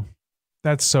 Wow.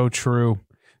 That's so true.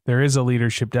 There is a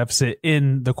leadership deficit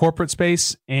in the corporate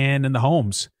space and in the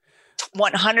homes.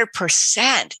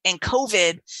 100%. And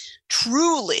COVID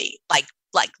truly,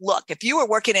 look, if you were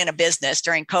working in a business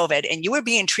during COVID and you were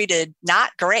being treated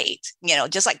not great,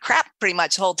 just like crap pretty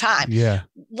much the whole time. Yeah.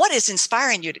 What is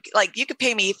inspiring you to, you could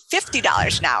pay me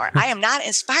 $50 an hour. I am not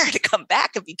inspired to come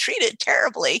back and be treated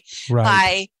terribly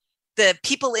by the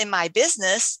people in my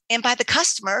business and by the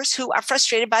customers who are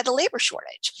frustrated by the labor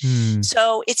shortage.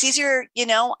 So it's easier,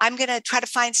 I'm going to try to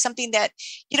find something that,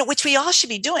 which we all should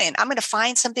be doing. I'm going to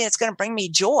find something that's going to bring me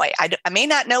joy. I may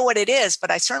not know what it is,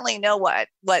 but I certainly know what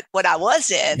I was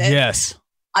in. And yes.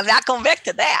 I'm not going back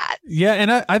to that. Yeah.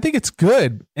 And I think it's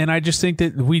good. And I just think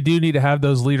that we do need to have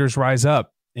those leaders rise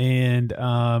up. And,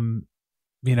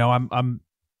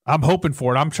 I'm I'm hoping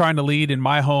for it. I'm trying to lead in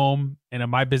my home and in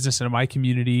my business and in my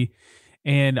community.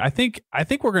 And I think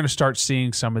we're going to start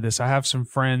seeing some of this. I have some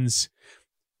friends.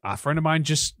 A friend of mine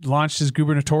just launched his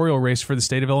gubernatorial race for the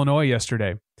state of Illinois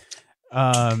yesterday.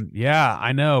 Yeah,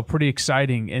 I know. Pretty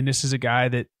exciting. And this is a guy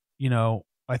that,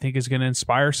 I think is going to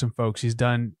inspire some folks. He's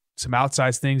done some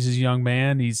outsized things as a young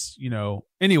man. He's,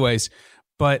 anyways,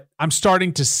 but I'm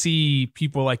starting to see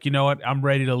people like, you know what, I'm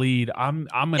ready to lead. I'm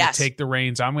going to take the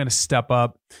reins. I'm going to step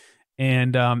up.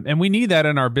 And we need that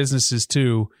in our businesses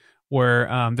too,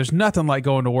 where there's nothing like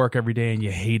going to work every day and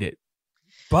you hate it.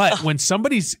 But when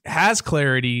somebody has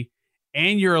clarity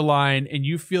and you're aligned and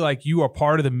you feel like you are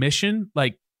part of the mission,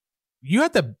 like you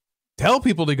have to tell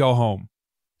people to go home.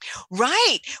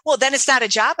 Right. Well, then it's not a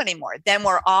job anymore. Then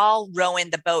we're all rowing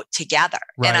the boat together.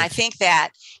 Right. And I think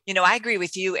that, I agree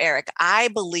with you, Eric. I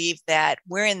believe that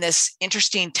we're in this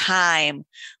interesting time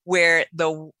where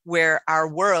our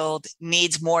world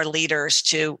needs more leaders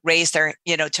to raise their,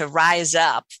 to rise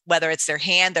up, whether it's their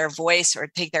hand, their voice, or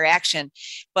take their action.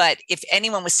 But if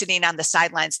anyone was sitting on the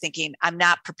sidelines thinking, I'm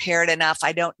not prepared enough,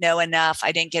 I don't know enough,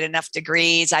 I didn't get enough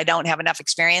degrees, I don't have enough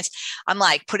experience, I'm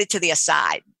like, put it to the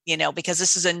aside, because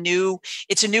this is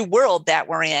it's a new world that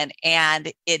we're in.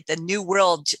 And the new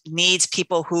world needs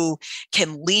people who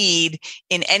can lead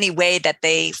in any way that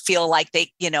they feel like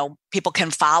people can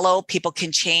follow, people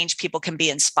can change, people can be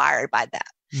inspired by that.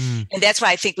 And that's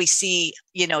why I think we see,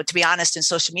 to be honest, in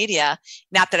social media,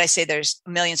 not that I say there's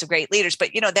millions of great leaders,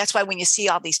 but, that's why when you see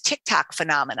all these TikTok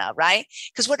phenomena, right?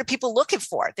 Because what are people looking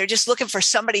for? They're just looking for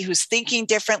somebody who's thinking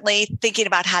differently, thinking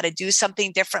about how to do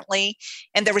something differently.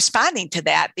 And they're responding to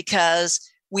that because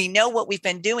we know what we've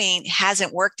been doing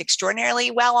hasn't worked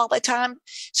extraordinarily well all the time.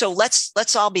 So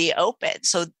let's all be open.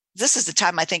 So this is the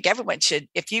time I think everyone should,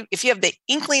 if you have the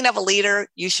inkling of a leader,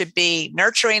 you should be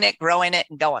nurturing it, growing it,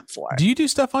 and going for it. Do you do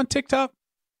stuff on TikTok?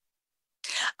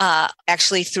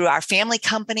 Actually, through our family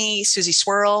company, Susie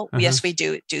Swirl, yes, we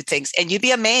do things. And you'd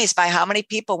be amazed by how many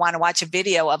people want to watch a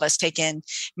video of us taking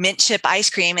mint chip ice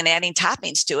cream and adding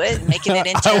toppings to it and making it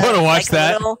into I want to watch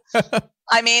that.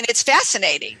 It's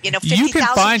fascinating. 50,000 you can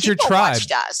find your tribe.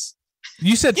 Watched us.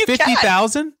 You said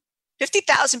 50,000?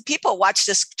 50,000 people watched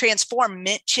us transform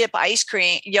mint chip ice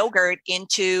cream yogurt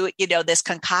into, this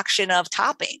concoction of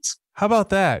toppings. How about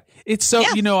that? It's so,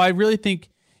 I really think,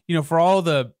 for all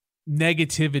the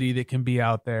negativity that can be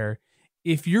out there,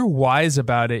 if you're wise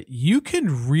about it, you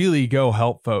can really go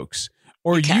help folks,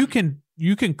 or you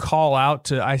can call out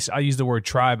to, I use the word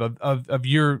tribe of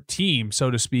your team,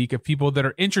 so to speak, of people that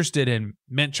are interested in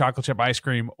mint chocolate chip ice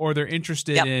cream, or they're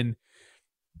interested in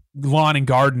lawn and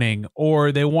gardening,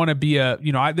 or they want to be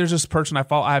there's this person I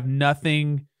follow. I have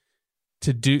nothing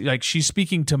to do. Like, she's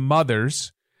speaking to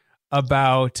mothers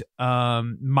about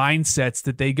mindsets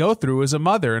that they go through as a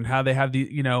mother and how they have the,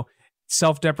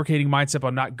 self-deprecating mindset.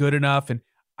 I'm not good enough. And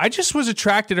I just was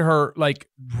attracted to her like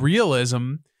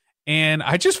realism, and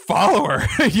I just follow her,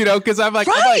 cause I'm like,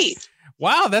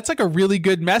 wow, that's like a really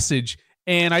good message.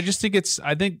 And I just think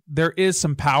I think there is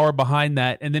some power behind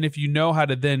that. And then if you know how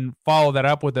to then follow that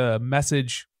up with a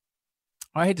message,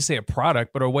 I hate to say a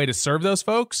product, but a way to serve those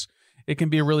folks, it can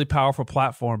be a really powerful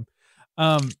platform.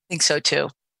 I think so too.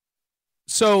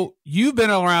 So you've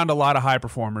been around a lot of high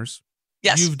performers.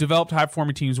 Yes. You've developed high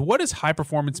performing teams. What does high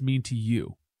performance mean to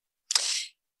you?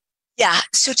 Yeah.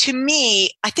 So to me,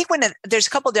 I think there's a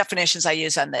couple definitions I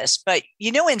use on this, but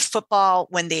in football,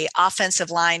 when the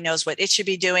offensive line knows what it should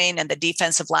be doing and the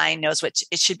defensive line knows what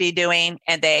it should be doing,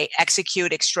 and they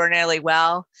execute extraordinarily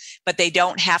well, but they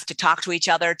don't have to talk to each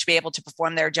other to be able to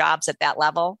perform their jobs at that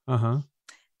level.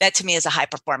 That to me is a high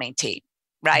performing team.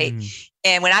 Right.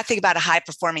 And when I think about a high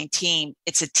performing team,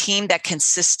 it's a team that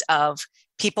consists of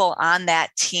people on that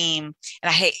team. And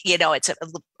I hate, it's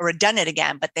redundant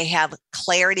again, but they have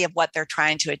clarity of what they're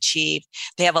trying to achieve.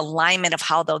 They have alignment of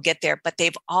how they'll get there, but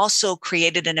they've also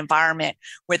created an environment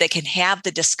where they can have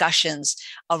the discussions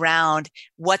around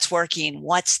what's working,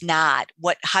 what's not,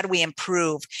 how do we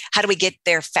improve? How do we get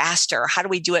there faster? How do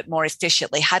we do it more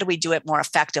efficiently? How do we do it more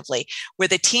effectively? Where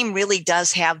the team really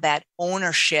does have that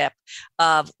ownership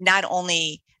of not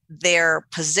only their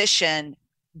position,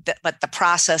 but the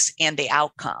process and the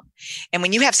outcome. And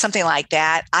when you have something like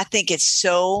that, I think it's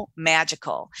so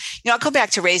magical. I'll go back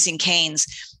to Raising Cane's,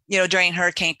 during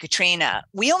Hurricane Katrina,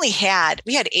 we had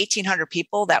 1,800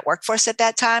 people that worked for us at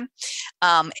that time.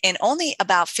 And only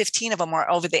about 15 of them were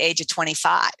over the age of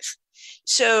 25.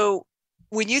 So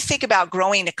when you think about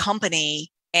growing a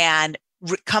company and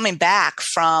coming back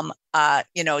from,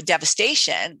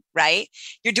 devastation, right?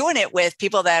 You're doing it with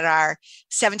people that are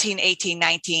 17, 18,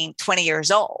 19, 20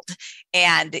 years old.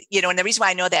 And, and the reason why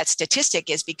I know that statistic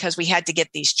is because we had to get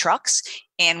these trucks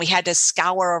and we had to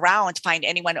scour around to find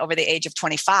anyone over the age of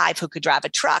 25 who could drive a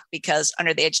truck, because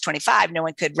under the age of 25, no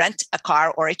one could rent a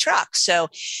car or a truck. So,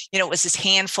 it was this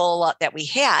handful that we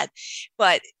had,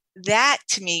 but that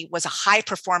to me was a high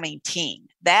performing team.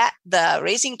 That the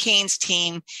Raising Cane's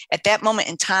team at that moment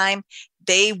in time,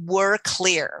 they were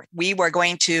clear. We were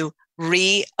going to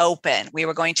reopen. We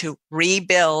were going to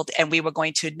rebuild, and we were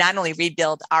going to not only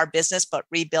rebuild our business, but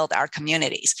rebuild our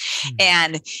communities. Mm-hmm.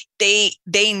 And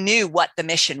they knew what the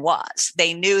mission was.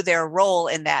 They knew their role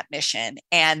in that mission,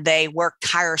 and they worked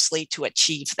tirelessly to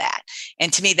achieve that.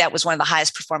 And to me, that was one of the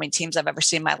highest performing teams I've ever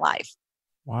seen in my life.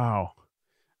 Wow.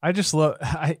 I just love,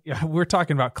 we're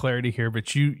talking about clarity here,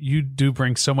 but you do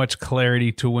bring so much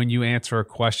clarity to when you answer a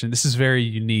question. This is very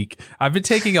unique. I've been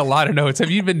taking a lot of notes.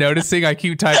 Have you been noticing I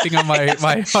keep typing on my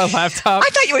laptop? I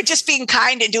thought you were just being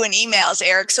kind and doing emails,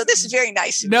 Eric. So this is very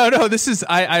nice. No, this is,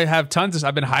 I have tons of,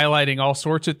 I've been highlighting all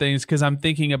sorts of things because I'm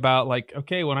thinking about like,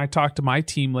 okay, when I talk to my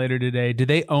team later today, do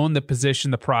they own the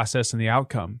position, the process, and the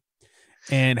outcome?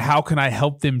 And how can I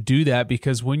help them do that?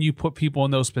 Because when you put people in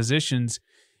those positions,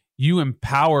 you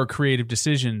empower creative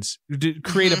decisions,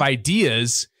 creative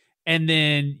ideas, and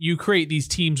then you create these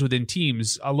teams within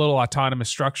teams, a little autonomous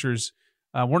structures.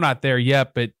 We're not there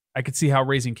yet, but I could see how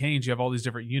Raising Cane's, you have all these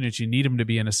different units. You need them to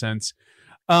be in a sense.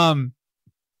 So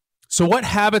what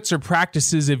habits or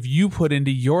practices have you put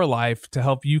into your life to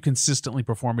help you consistently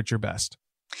perform at your best?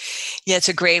 Yeah, it's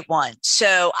a great one.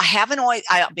 So I haven't always,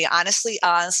 I'll be honestly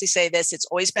say this, it's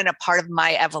always been a part of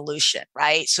my evolution,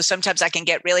 right? So sometimes I can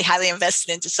get really highly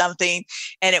invested into something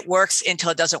and it works until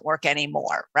it doesn't work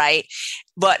anymore, right?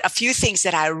 But a few things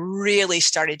that I really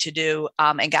started to do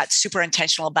and got super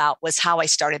intentional about was how I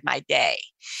started my day.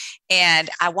 And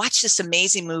I watched this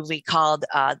amazing movie called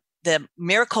The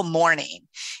Miracle Morning.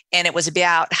 And it was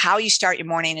about how you start your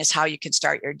morning is how you can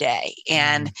start your day.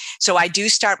 And so I do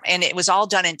start, and it was all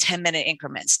done in 10-minute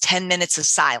increments, 10 minutes of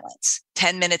silence,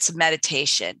 10 minutes of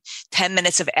meditation, 10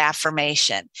 minutes of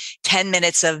affirmation, 10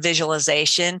 minutes of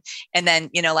visualization, and then,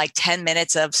 10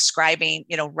 minutes of scribing,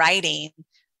 writing,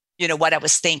 what I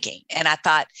was thinking. And I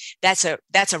thought that's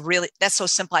so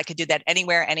simple. I could do that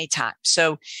anywhere, anytime.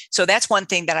 So that's one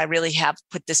thing that I really have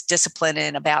put this discipline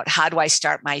in about how do I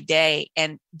start my day,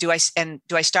 and do I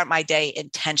start my day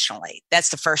intentionally? That's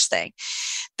the first thing.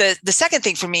 The second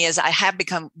thing for me is I have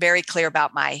become very clear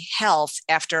about my health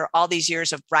after all these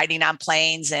years of riding on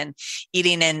planes and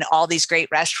eating in all these great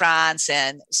restaurants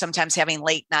and sometimes having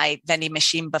late night vending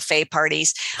machine buffet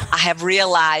parties. I have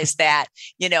realized that,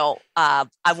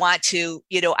 I want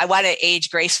to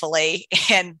age gracefully,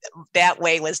 and that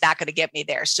way was not going to get me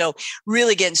there. So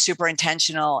really getting super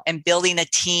intentional and building a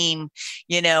team,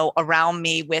 around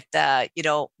me with,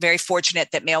 very fortunate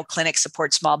that Mayo Clinic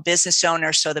supports small business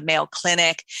owners. So the Mayo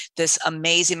Clinic, this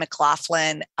amazing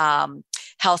McLaughlin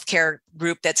healthcare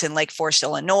group that's in Lake Forest,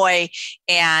 Illinois,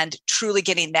 and truly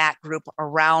getting that group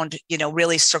around,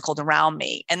 really circled around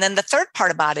me. And then the third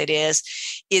part about it is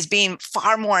being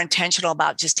far more intentional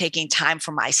about just taking time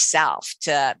for myself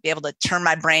to be able to turn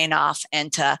my brain off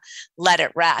and to let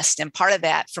it rest. And part of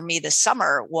that for me this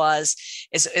summer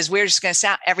is weird, it's going to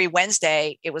sound, every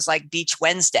Wednesday, it was like Beach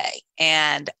Wednesday.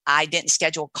 And I didn't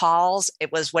schedule calls.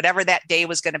 It was whatever that day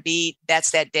was going to be,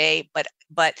 that's that day.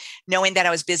 But knowing that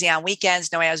I was busy on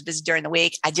weekends, knowing I was busy during the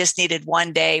week, I just needed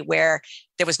one day where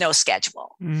there was no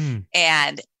schedule.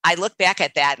 And I look back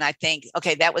at that and I think,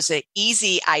 okay, that was an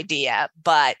easy idea,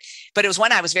 but it was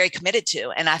one I was very committed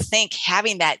to. And I think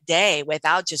having that day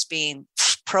without just being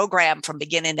programmed from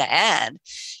beginning to end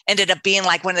ended up being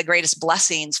like one of the greatest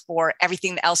blessings for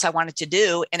everything else I wanted to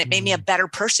do. And it made me a better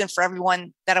person for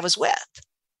everyone that I was with.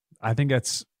 I think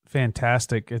that's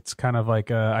fantastic. It's kind of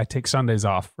like I take Sundays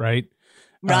off, right?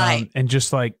 Right. And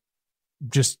just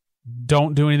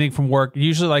don't do anything from work.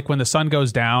 Usually like when the sun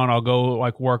goes down, I'll go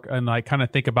like work and like kind of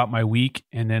think about my week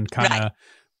and then kind of, right.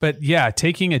 But yeah,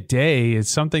 taking a day is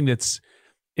something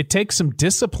it takes some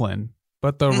discipline,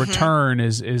 but the return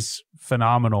is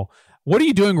phenomenal. What are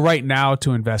you doing right now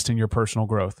to invest in your personal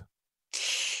growth?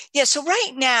 Yeah. So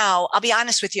right now, I'll be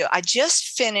honest with you. I just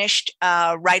finished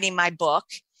writing my book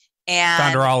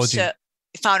and Founderology.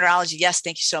 Founderology. Yes.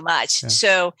 Thank you so much. Yeah.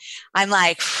 So I'm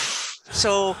like,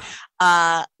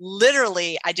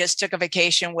 literally I just took a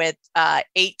vacation with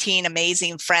 18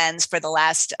 amazing friends for the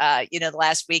last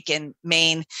week in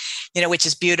Maine, which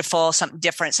is beautiful, something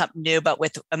different, something new, but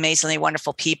with amazingly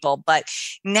wonderful people. But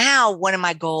now one of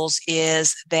my goals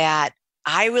is that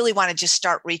I really want to just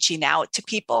start reaching out to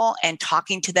people and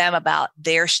talking to them about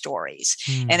their stories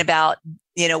and about,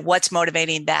 what's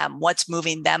motivating them, what's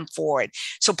moving them forward.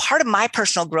 So part of my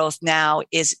personal growth now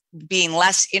is being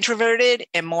less introverted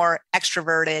and more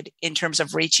extroverted in terms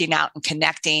of reaching out and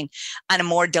connecting on a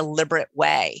more deliberate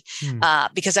way.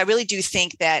 Because I really do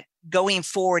think that going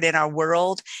forward in our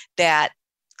world, that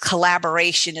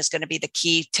collaboration is going to be the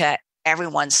key to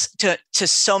everyone's to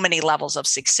so many levels of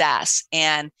success.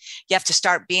 And you have to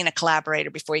start being a collaborator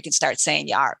before you can start saying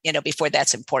you are, before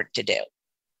that's important to do.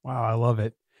 Wow. I love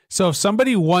it. So if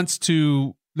somebody wants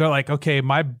to, they're like, okay,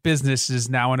 my business is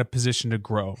now in a position to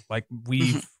grow. Like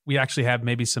we actually have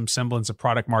maybe some semblance of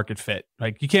product market fit.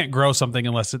 Like you can't grow something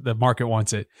unless the market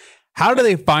wants it. How do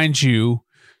they find you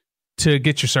to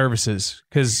get your services?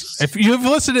 Because if you've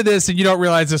listened to this and you don't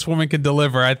realize this woman can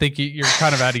deliver, I think you're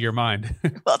kind of out of your mind.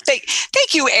 Well, thank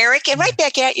you, Eric. And right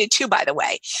back at you too, by the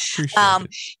way. I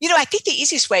think the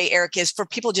easiest way, Eric, is for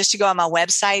people just to go on my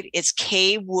website. It's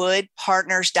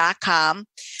kwoodpartners.com.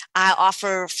 I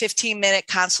offer 15-minute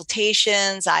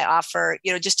consultations. I offer,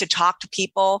 just to talk to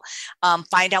people,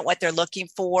 find out what they're looking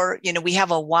for. We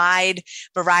have a wide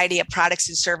variety of products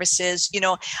and services.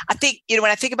 I think,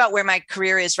 when I think about where my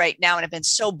career is right now, and I've been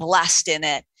so blessed in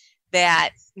it,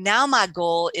 that now my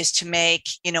goal is to make,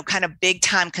 kind of big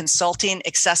time consulting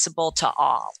accessible to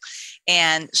all.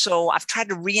 And so I've tried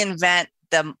to reinvent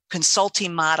the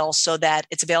consulting model so that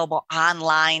it's available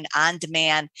online, on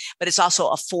demand, but it's also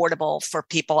affordable for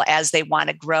people as they want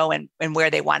to grow and where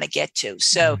they want to get to.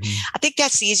 So I think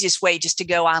that's the easiest way, just to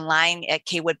go online at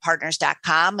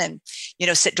kwoodpartners.com and,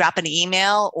 drop an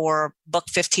email or book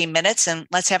 15 minutes and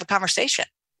let's have a conversation.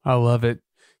 I love it.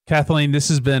 Kathleen, this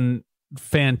has been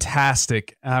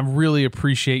fantastic. I really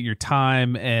appreciate your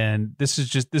time. And this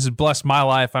has blessed my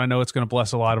life. And I know it's going to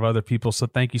bless a lot of other people. So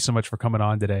thank you so much for coming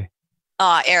on today.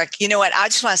 Eric, you know what? I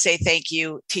just want to say thank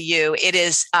you to you. It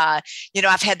is, I've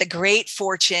had the great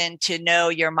fortune to know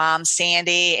your mom,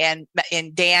 Sandy, and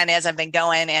Dan as I've been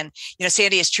going. And,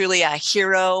 Sandy is truly a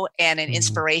hero and an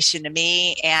inspiration to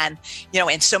me and,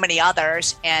 and so many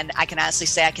others. And I can honestly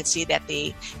say I can see that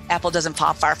the apple doesn't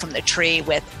fall far from the tree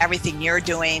with everything you're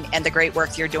doing and the great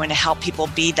work you're doing to help people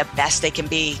be the best they can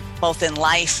be, both in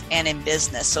life and in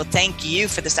business. So thank you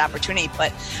for this opportunity,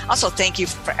 but also thank you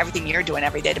for everything you're doing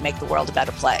every day to make the world a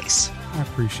better place. I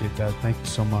appreciate that. Thank you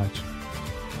so much.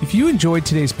 If you enjoyed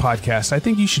today's podcast, I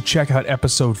think you should check out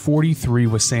episode 43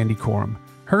 with Sandy Coram.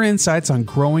 Her insights on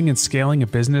growing and scaling a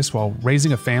business while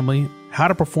raising a family, how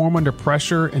to perform under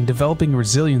pressure, and developing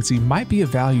resiliency might be of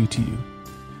value to you.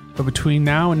 But between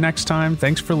now and next time,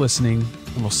 thanks for listening,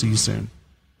 and we'll see you soon.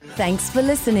 Thanks for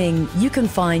listening. You can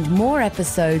find more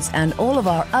episodes and all of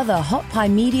our other Hot Pie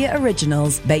Media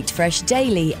originals baked fresh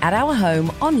daily at our home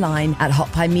online at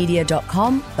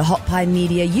hotpiemedia.com, the Hot Pie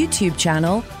Media YouTube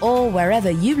channel, or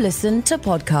wherever you listen to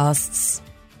podcasts.